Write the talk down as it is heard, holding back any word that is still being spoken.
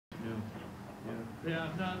Yeah,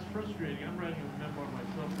 no, it's frustrating. I'm writing a memoir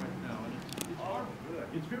myself right now, and it's hard.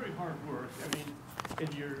 It's very hard work. I mean,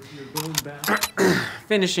 and you're going back.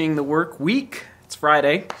 Finishing the work week. It's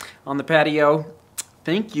Friday on the patio.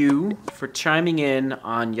 Thank you for chiming in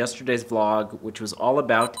on yesterday's vlog, which was all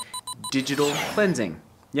about digital cleansing.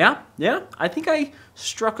 Yeah? I think I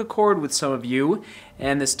struck a chord with some of you,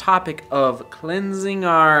 and this topic of cleansing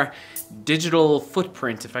our digital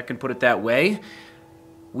footprint, if I can put it that way.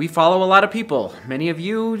 We follow a lot of people. Many of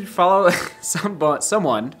you follow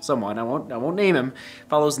someone, I won't name him,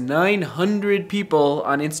 follows 900 people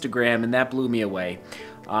on Instagram, and that blew me away.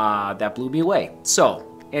 So,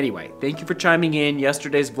 anyway, thank you for chiming in.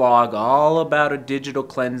 Yesterday's vlog, all about a digital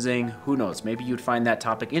cleansing. Who knows, maybe you'd find that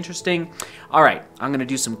topic interesting. All right, I'm gonna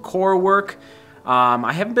do some core work.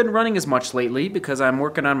 I haven't been running as much lately because I'm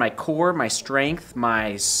working on my core, my strength,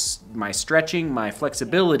 my stretching, my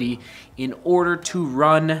flexibility in order to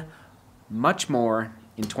run much more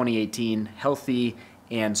in 2018, healthy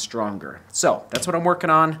and stronger. So that's what I'm working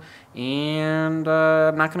on, and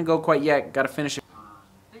I'm not gonna go quite yet, gotta finish it.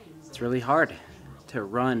 It's really hard to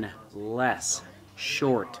run less,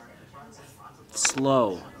 short,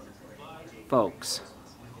 slow. Folks,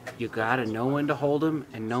 you gotta know when to hold them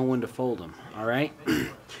and know when to fold them, all right?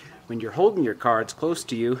 When you're holding your cards close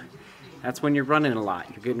to you, that's when you're running a lot.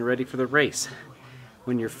 You're getting ready for the race.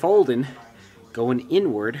 When you're folding, going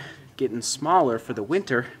inward, getting smaller for the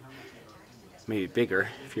winter, maybe bigger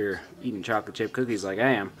if you're eating chocolate chip cookies like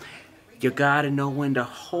I am, you gotta know when to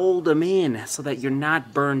hold them in so that you're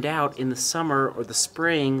not burned out in the summer or the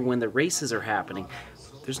spring when the races are happening.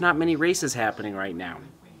 There's not many races happening right now.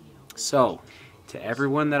 So, to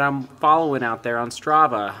everyone that I'm following out there on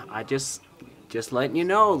Strava, I just letting you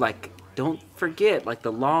know, like, don't forget, like,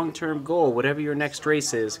 the long-term goal, whatever your next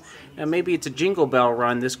race is. And maybe it's a Jingle Bell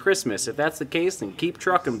run this Christmas. If that's the case, then keep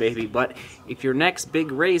trucking, baby. But if your next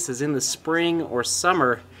big race is in the spring or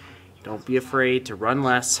summer, don't be afraid to run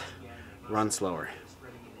less, run slower.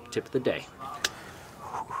 Tip of the day.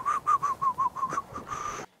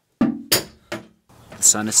 The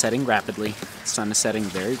sun is setting rapidly. The sun is setting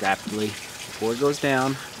very rapidly. Before it goes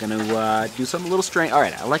down, I'm gonna do something a little strange. All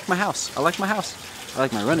right, I like my house. I like my house. I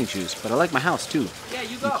like my running shoes, but I like my house too. Yeah,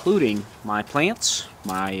 you go. Including my plants,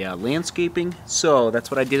 my landscaping. So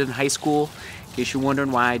that's what I did in high school. In case you're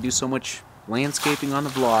wondering why I do so much landscaping on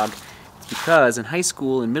the vlog, it's because in high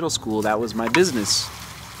school and middle school, that was my business.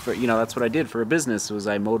 That's what I did for a business, was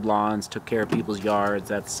I mowed lawns, took care of people's yards,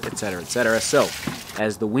 that's et cetera, et cetera. So,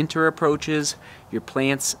 as the winter approaches, your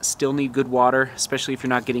plants still need good water, especially if you're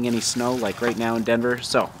not getting any snow, like right now in Denver.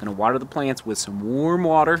 So, I'm gonna water the plants with some warm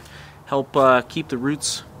water, help keep the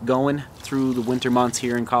roots going through the winter months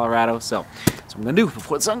here in Colorado. So, that's what I'm gonna do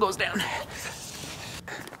before the sun goes down.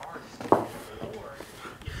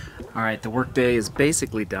 All right, the workday is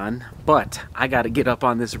basically done, but I gotta get up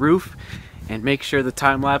on this roof and make sure the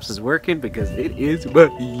time-lapse is working because it is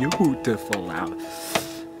beautiful out.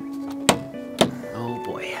 Oh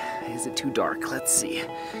boy, is it too dark? Let's see.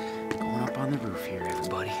 Going up on the roof here,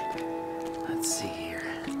 everybody. Let's see here.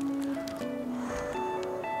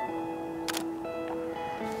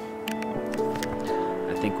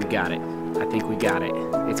 I think we got it.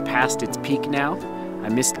 It's past its peak now. I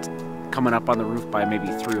missed coming up on the roof by maybe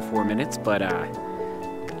 3 or 4 minutes, but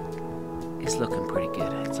it's looking pretty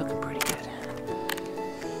good. It's looking pretty good.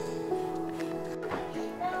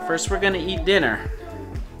 First, we're gonna eat dinner.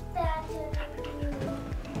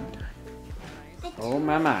 Oh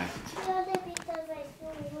my my.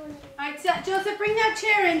 Alright, Joseph, bring that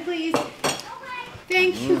chair in, please.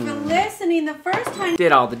 Thank you for listening the first time.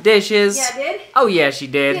 Did all the dishes. Yeah, did? Oh yeah, she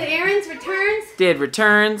did. Did errands, returns? Did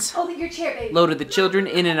returns. Oh, your chair, baby. Loaded the children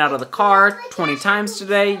in and out of the car 20 times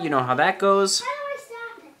today. You know how that goes.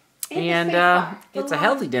 And it's a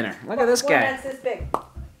healthy dinner. Look at this guy. That's this big.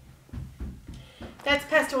 That's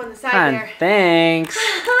pesto on the side there. Thanks.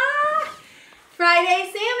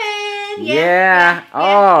 Friday salmon. Yeah.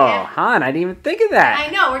 Oh, hon, I didn't even think of that.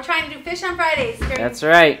 I know. We're trying to do fish on Fridays. That's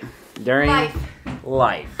right. During life.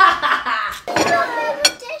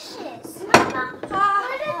 Dishes.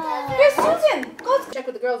 Here's Susan. Go check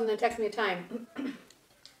with the girls and then text me a time.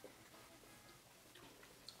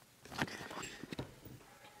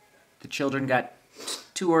 The children got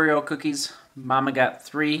 2 Oreo cookies. Mama got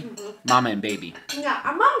 3. Mama and baby. Yeah,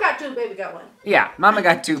 our mom got 2, baby got 1. Yeah, Mama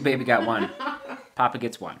got 2, baby got 1. Papa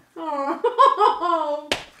gets 1. Oh,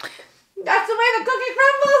 that's the way the cookie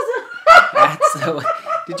crumbles. That's the way.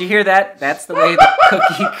 Did you hear that? That's the way the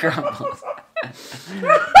cookie crumbles.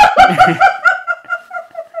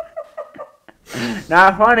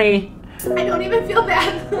 Not funny. I don't even feel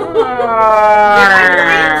bad. I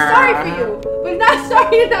am sorry for you, but not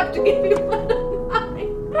sorry enough to give you one of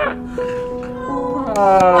mine.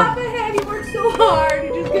 Papa had, he worked so hard, he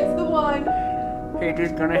just gets the one.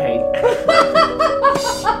 Haters gonna hate.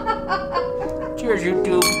 Cheers,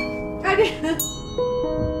 YouTube. I did.